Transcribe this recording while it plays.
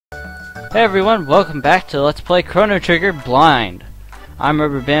Hey everyone, welcome back to Let's Play Chrono Trigger Blind. I'm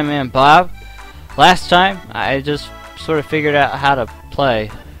Rubber Band Man Bob. Last time, I just sort of figured out how to play.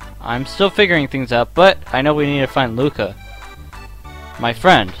 I'm still figuring things out, but I know we need to find Lucca, my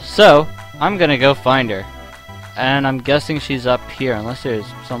friend. So, I'm gonna go find her. And I'm guessing she's up here, unless there's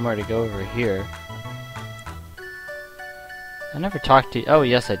somewhere to go over here. I never talked to you. Oh,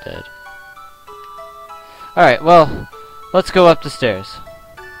 yes I did. Alright, well, let's go up the stairs.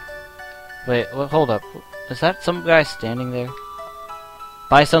 Wait, hold up. Is that some guy standing there?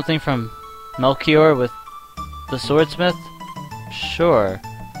 Buy something from Melchior with the swordsmith? Sure.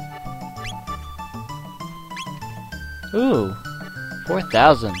 Ooh,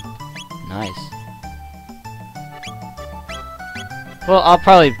 4,000. Nice. Well, I'll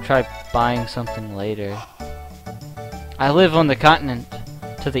probably try buying something later. I live on the continent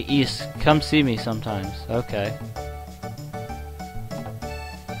to the east. Come see me sometimes. Okay.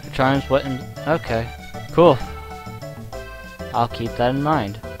 Charms, what in... Okay. Cool. I'll keep that in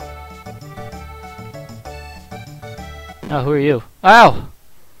mind. Oh, who are you? Ow!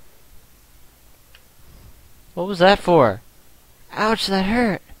 What was that for? Ouch, that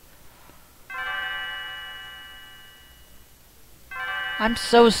hurt. I'm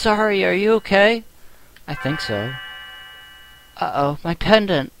so sorry, are you okay? I think so. Uh-oh, my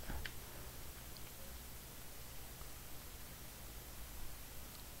pendant.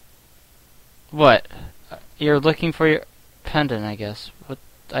 What? You're looking for your pendant, I guess. What?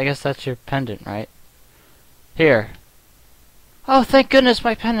 I guess that's your pendant, right? Here. Oh, thank goodness,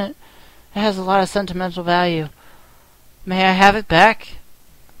 my pendant. It has a lot of sentimental value. May I have it back?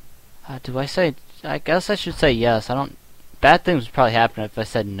 Do I say... I guess I should say yes. I don't... Bad things would probably happen if I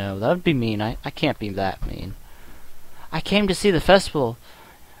said no. That would be mean. I can't be that mean. I came to see the festival.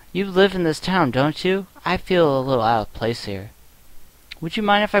 You live in this town, don't you? I feel a little out of place here. Would you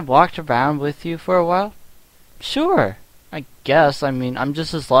mind if I walked around with you for a while? Sure, I guess. I mean, I'm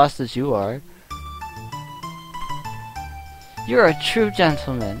just as lost as you are. You're a true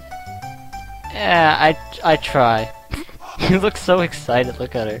gentleman. Yeah, I try. You look so excited.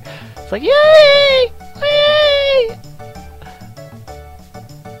 Look at her. It's like, yay! Yay!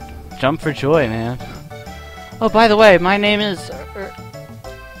 Jump for joy, man. Oh, by the way, my name is...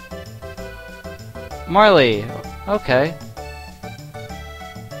 Marle. Okay.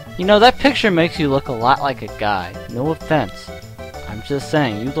 You know, that picture makes you look a lot like a guy. No offense. I'm just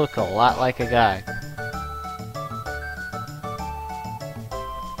saying, you look a lot like a guy.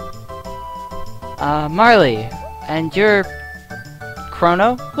 Marle, and you're...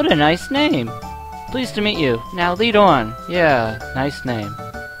 Chrono? What a nice name. Pleased to meet you. Now lead on. Yeah, nice name.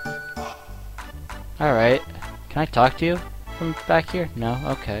 Alright. Can I talk to you from back here? No?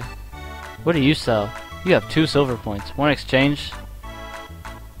 Okay. What do you sell? You have 2 silver points. Want to exchange?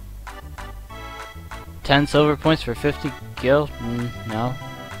 10 silver points for 50 gil? No.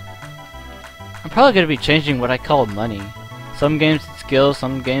 I'm probably going to be changing what I call money. Some games it's gil,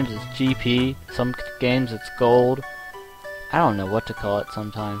 some games it's GP, some games it's gold. I don't know what to call it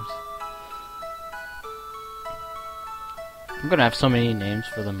sometimes. I'm going to have so many names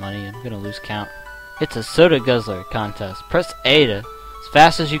for the money, I'm going to lose count. It's a soda guzzler contest. Press A to as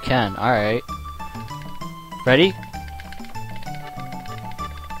fast as you can. Alright. Ready?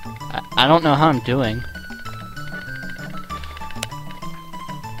 I don't know how I'm doing.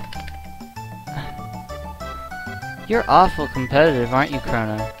 You're awful competitive, aren't you,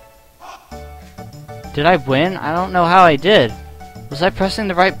 Chrono? Did I win? I don't know how I did. Was I pressing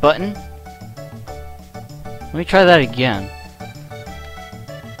the right button? Let me try that again.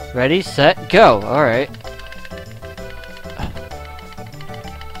 Ready, set, go! Alright.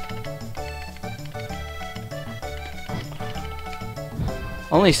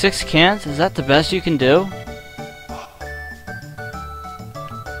 Only 6 cans? Is that the best you can do?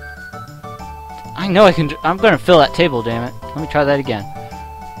 I know I can I'm gonna fill that table, damn it. Let me try that again.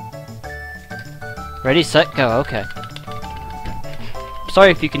 Ready, set, go. Okay.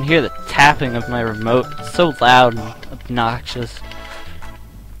 Sorry if you can hear the tapping of my remote. It's so loud and obnoxious.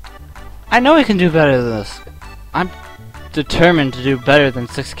 I know I can do better than this. I'm determined to do better than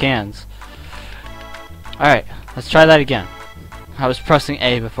 6 cans. Alright, let's try that again. I was pressing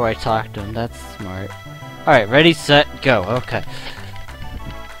A before I talked to him. That's smart. Alright, ready, set, go. Okay.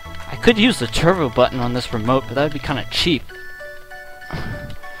 I could use the turbo button on this remote, but that would be kind of cheap.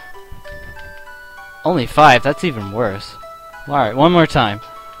 Only 5, that's even worse. Alright, one more time.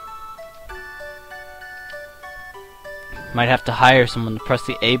 Might have to hire someone to press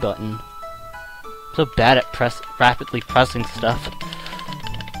the A button. I'm so bad at rapidly pressing stuff.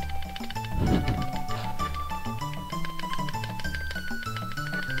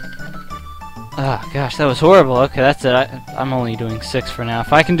 Ah, gosh, that was horrible. Okay, that's it. I'm only doing 6 for now.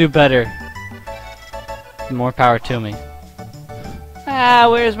 If I can do better, more power to me. Ah,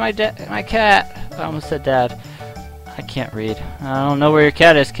 where's my cat? I almost said dad. I can't read. I don't know where your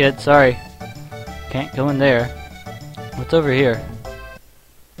cat is, kid. Sorry. Can't go in there. What's over here?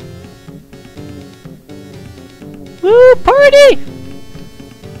 Woo, party!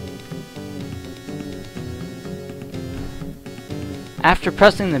 After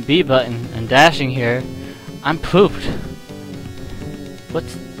pressing the B button and dashing here, I'm pooped. What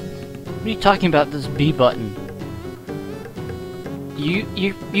are you talking about, this B button? You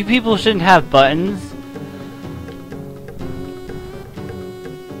people shouldn't have buttons.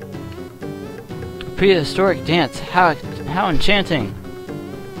 Prehistoric dance. How enchanting.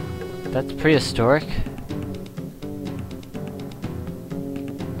 That's prehistoric.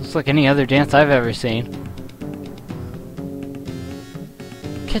 Looks like any other dance I've ever seen.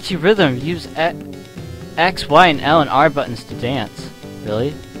 Catchy rhythm. Use X, Y, and L and R buttons to dance.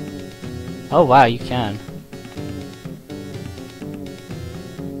 Really? Oh wow, you can.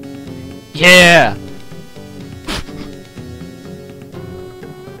 Yeah!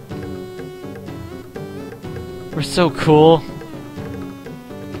 We're so cool.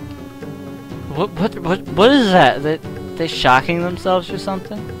 What is that? They shocking themselves or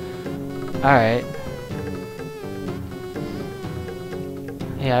something? Alright.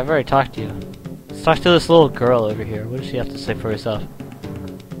 Yeah, I've already talked to you. Let's talk to this little girl over here. What does she have to say for herself?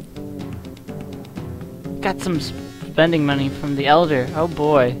 Got some spending money from the elder. Oh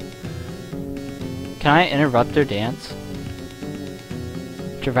boy. Can I interrupt their dance?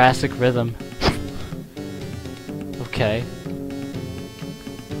 Jurassic rhythm. Okay.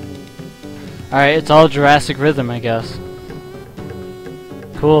 Alright, it's all Jurassic rhythm, I guess.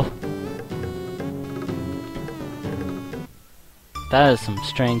 Cool. That is some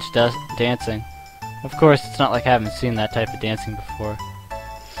strange dancing. Of course, it's not like I haven't seen that type of dancing before.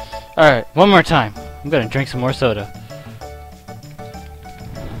 Alright, one more time. I'm gonna drink some more soda.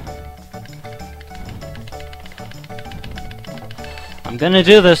 I'm gonna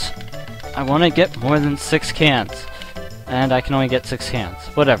do this. I want to get more than 6 cans. And I can only get 6 cans.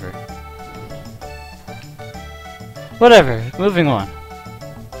 Whatever. Whatever. Moving on.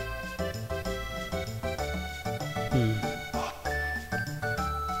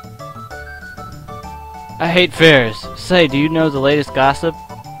 I hate fairs. Say, do you know the latest gossip?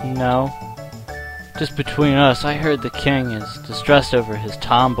 No. Just between us, I heard the king is distressed over his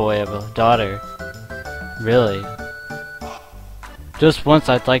tomboy of a daughter. Really? Just once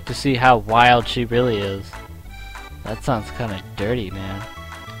I'd like to see how wild she really is. That sounds kinda dirty, man.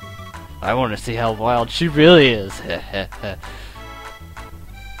 I want to see how wild she really is.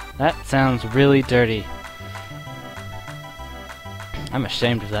 That sounds really dirty. I'm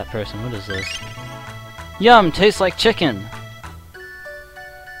ashamed of that person. What is this? Yum! Tastes like chicken!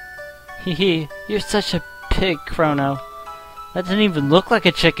 Hehe, you're such a pig, Chrono. That didn't even look like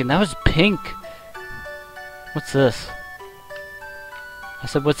a chicken. That was pink. What's this? I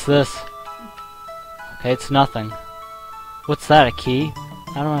said, what's this? Okay, it's nothing. What's that, a key?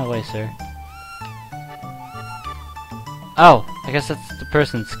 Out of my way, sir. Oh, I guess that's the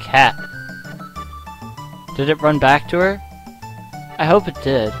person's cat. Did it run back to her? I hope it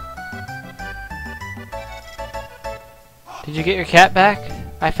did. Did you get your cat back?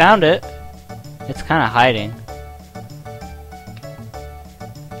 I found it. It's kinda hiding.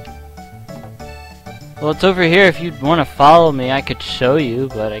 Well, it's over here. If you'd want to follow me, I could show you,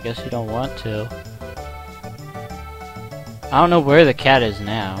 but I guess you don't want to. I don't know where the cat is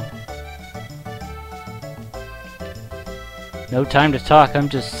now. No time to talk. I'm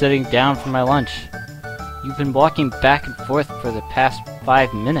just sitting down for my lunch. You've been walking back and forth for the past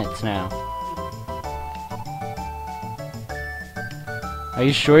 5 minutes now. Are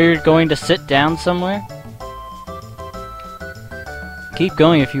you sure you're going to sit down somewhere? Keep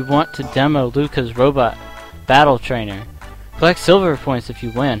going if you want to demo Lucca's robot battle trainer. Collect silver points if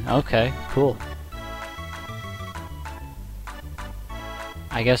you win. Okay, cool.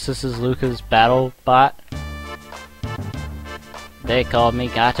 I guess this is Lucca's battle bot. They called me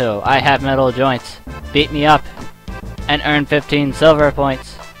Gato. I have metal joints. Beat me up and earn 15 silver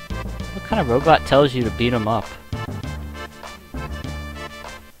points. What kind of robot tells you to beat him up?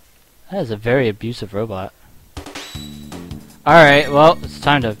 That is a very abusive robot. Alright, well, it's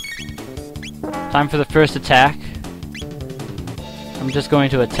time for the first attack. I'm just going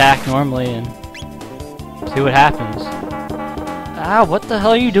to attack normally and see what happens. Ah, what the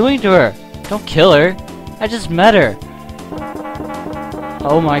hell are you doing to her? Don't kill her. I just met her.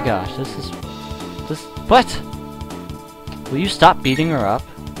 Oh my gosh, this... What? Will you stop beating her up?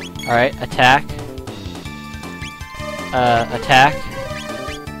 Alright, attack. Attack.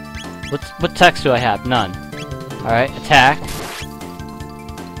 What text do I have? None. Alright, attack.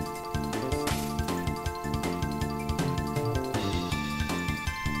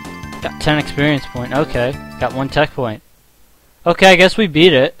 Got 10 experience point. Okay, got 1 tech point. Okay, I guess we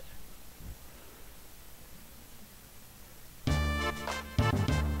beat it.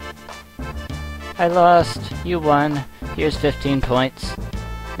 I lost. You won. Here's 15 points.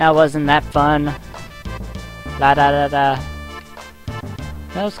 Now wasn't that fun? La da da da.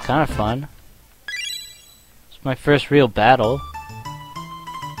 That was kind of fun. It's my first real battle.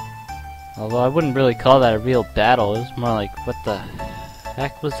 Although I wouldn't really call that a real battle. It was more like, what the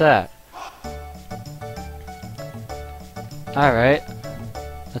heck was that? Alright.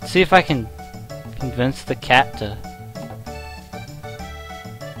 Let's see if I can convince the cat to...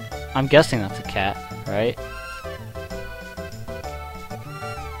 I'm guessing that's a cat, right?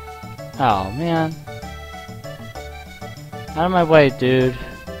 Oh, man. Out of my way, dude.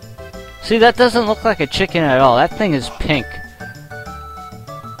 See, that doesn't look like a chicken at all. That thing is pink.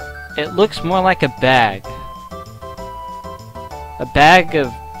 It looks more like a bag. A bag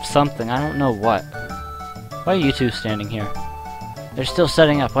of something. I don't know what. Why are you two standing here? They're still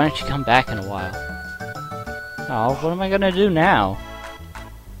setting up. Why don't you come back in a while? Oh, what am I gonna do now?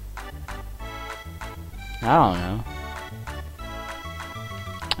 I don't know.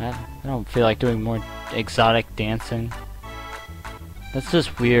 I don't feel like doing more exotic dancing. That's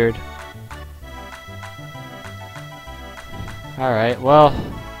just weird. Alright, well...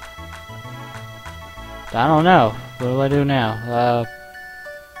 I don't know. What do I do now?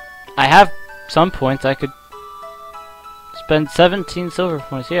 I have some points. I could spend 17 silver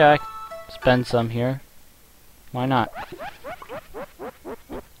points. Yeah, I could spend some here. Why not?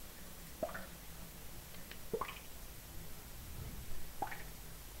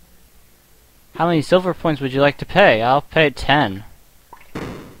 How many silver points would you like to pay? I'll pay 10.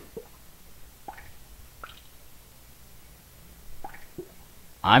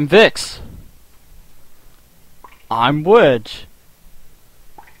 I'm Vix. I'm Wedge.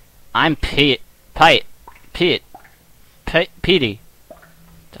 I'm Petey.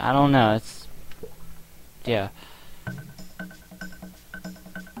 I don't know, it's... yeah.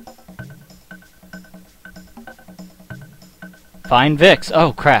 Fine Vix.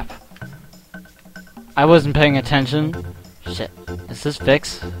 Oh, crap. I wasn't paying attention. Shit. Is this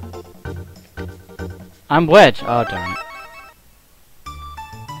Vix? I'm Wedge. Oh, darn it.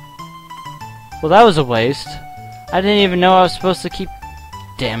 Well, that was a waste. I didn't even know I was supposed to keep...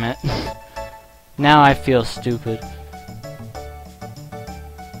 Damn it. Now I feel stupid.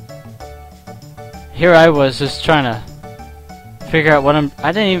 Here I was just trying to figure out what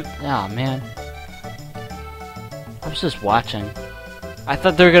I didn't even... Oh, man. I was just watching. I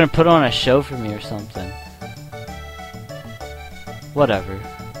thought they were gonna put on a show for me or something. Whatever.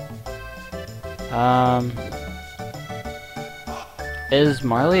 Is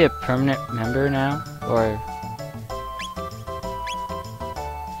Marle a permanent member now? Or...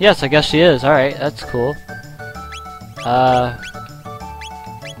 Yes, I guess she is. Alright, that's cool.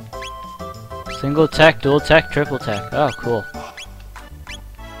 Single tech, dual tech, triple tech. Oh, cool.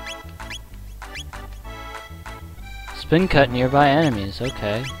 Spin cut nearby enemies.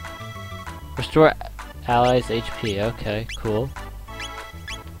 Okay. Restore allies' HP. Okay, cool.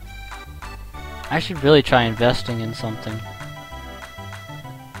 I should really try investing in something.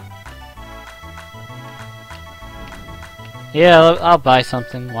 Yeah, I'll buy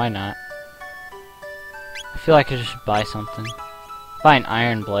something. Why not? I feel like I should buy something. Buy an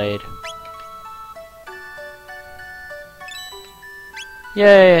iron blade.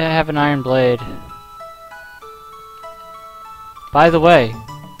 Yay, I have an iron blade. By the way,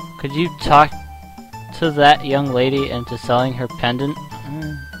 could you talk to that young lady into selling her pendant?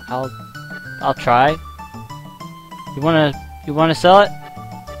 I'll try. You wanna sell it?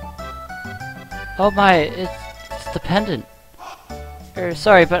 Oh my, it's the pendant.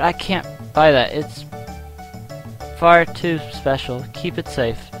 Sorry, but I can't buy that. It's far too special. Keep it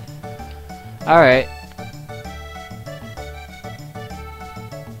safe. Alright.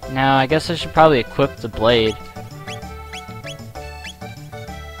 Now, I guess I should probably equip the blade.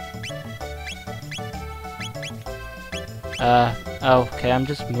 Oh, okay, I'm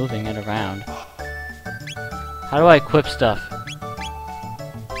just moving it around. How do I equip stuff?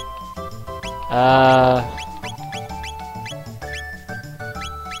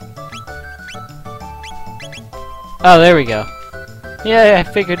 Oh, there we go. Yay, I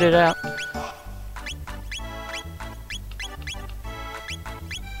figured it out.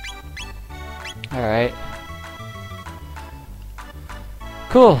 Alright.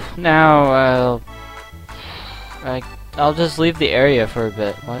 Cool. Now, I'll just leave the area for a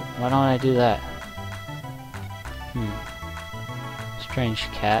bit. Why don't I do that? Strange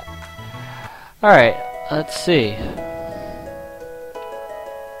cat. Alright, let's see.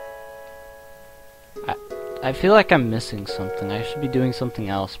 I feel like I'm missing something. I should be doing something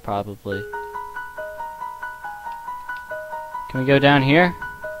else, probably. Can we go down here?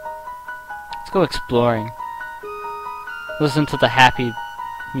 Let's go exploring. Listen to the happy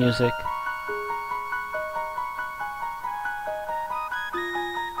music.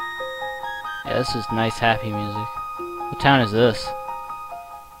 Yeah, this is nice, happy music. What town is this?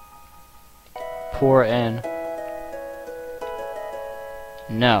 Poor Inn.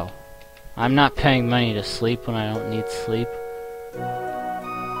 No. I'm not paying money to sleep when I don't need sleep.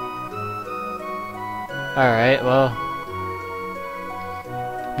 Alright, well.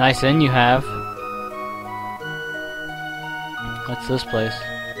 Nice inn you have. What's this place?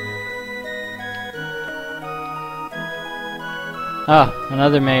 Ah,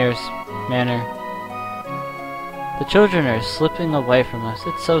 another mayor's manor. The children are slipping away from us.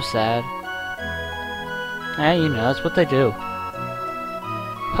 It's so sad. You know, that's what they do.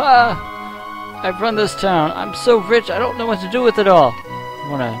 Ha! I've run this town. I'm so rich, I don't know what to do with it all. I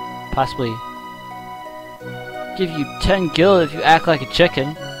wanna possibly give you 10 gil if you act like a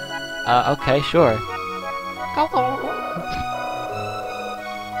chicken. Okay, sure.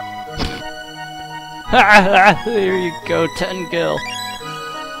 Here you go, 10 gil.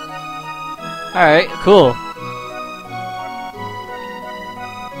 Alright, cool.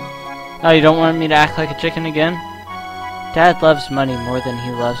 Oh, you don't want me to act like a chicken again? Dad loves money more than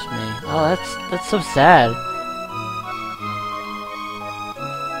he loves me. Oh, that's so sad.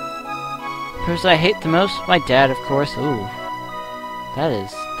 The person I hate the most? My dad, of course. Ooh.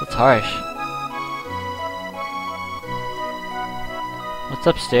 That's harsh. What's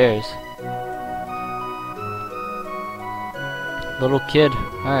upstairs? Little kid.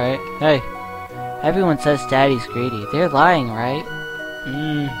 Alright. Hey. Everyone says Daddy's greedy. They're lying, right?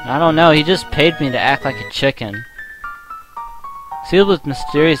 I don't know. He just paid me to act like a chicken. Sealed with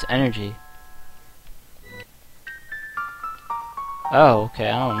mysterious energy. Oh, okay.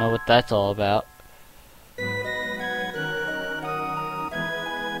 I don't know what that's all about.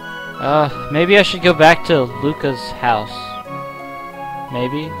 Maybe I should go back to Lucca's house.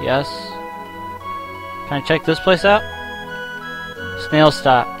 Maybe? Yes? Can I check this place out? Snail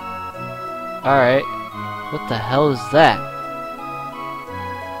stop. Alright. What the hell is that?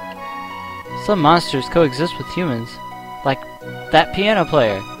 Some monsters coexist with humans. Like that piano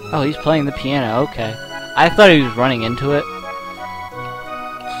player. Oh, he's playing the piano. Okay. I thought he was running into it.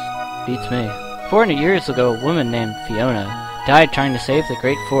 Beats me. 400 years ago, a woman named Fiona died trying to save the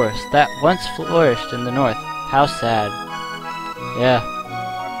great forest that once flourished in the north. How sad. Yeah.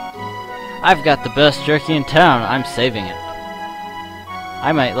 I've got the best jerky in town. I'm saving it.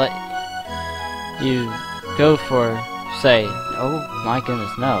 I might let you go for, say, oh my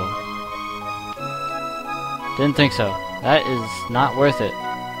goodness, no. Didn't think so. That is not worth it.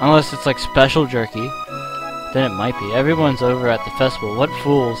 Unless it's like special jerky. Then it might be. Everyone's over at the festival. What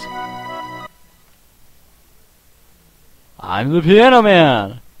fools. I'm the piano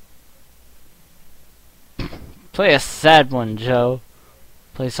man! Play a sad one, Joe.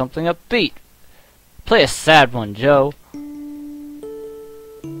 Play something upbeat. Play a sad one, Joe.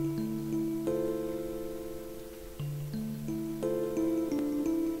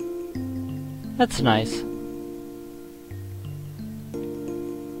 That's nice.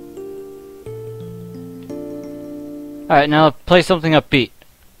 Alright, now play something upbeat.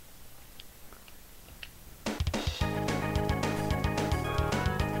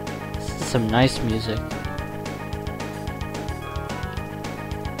 This is some nice music.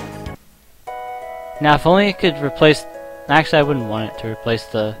 Now, if only it could replace... Actually, I wouldn't want it to replace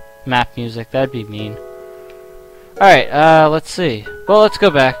the map music. That'd be mean. Alright, let's see. Well, let's go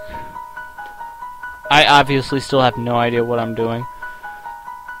back. I obviously still have no idea what I'm doing.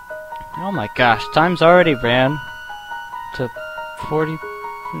 Oh my gosh, time's already ran to 40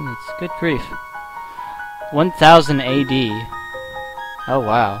 minutes. Good grief. 1000 AD. Oh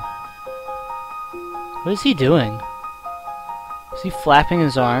wow. What is he doing? Is he flapping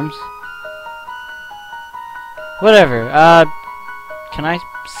his arms? Whatever. Can I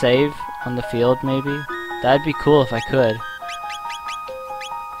save on the field maybe? That'd be cool if I could.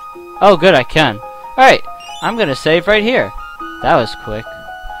 Oh good, I can. Alright, I'm gonna save right here. That was quick.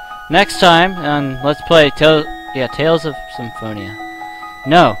 Next time, let's play Tales of Symphonia.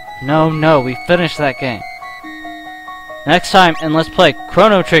 No, we finished that game. Next time, and let's play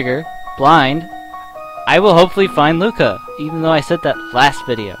Chrono Trigger, Blind, I will hopefully find Lucca. even though I said that last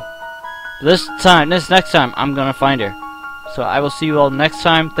video. This next time, I'm gonna find her. So I will see you all next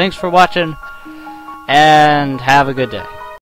time. Thanks for watching, and have a good day.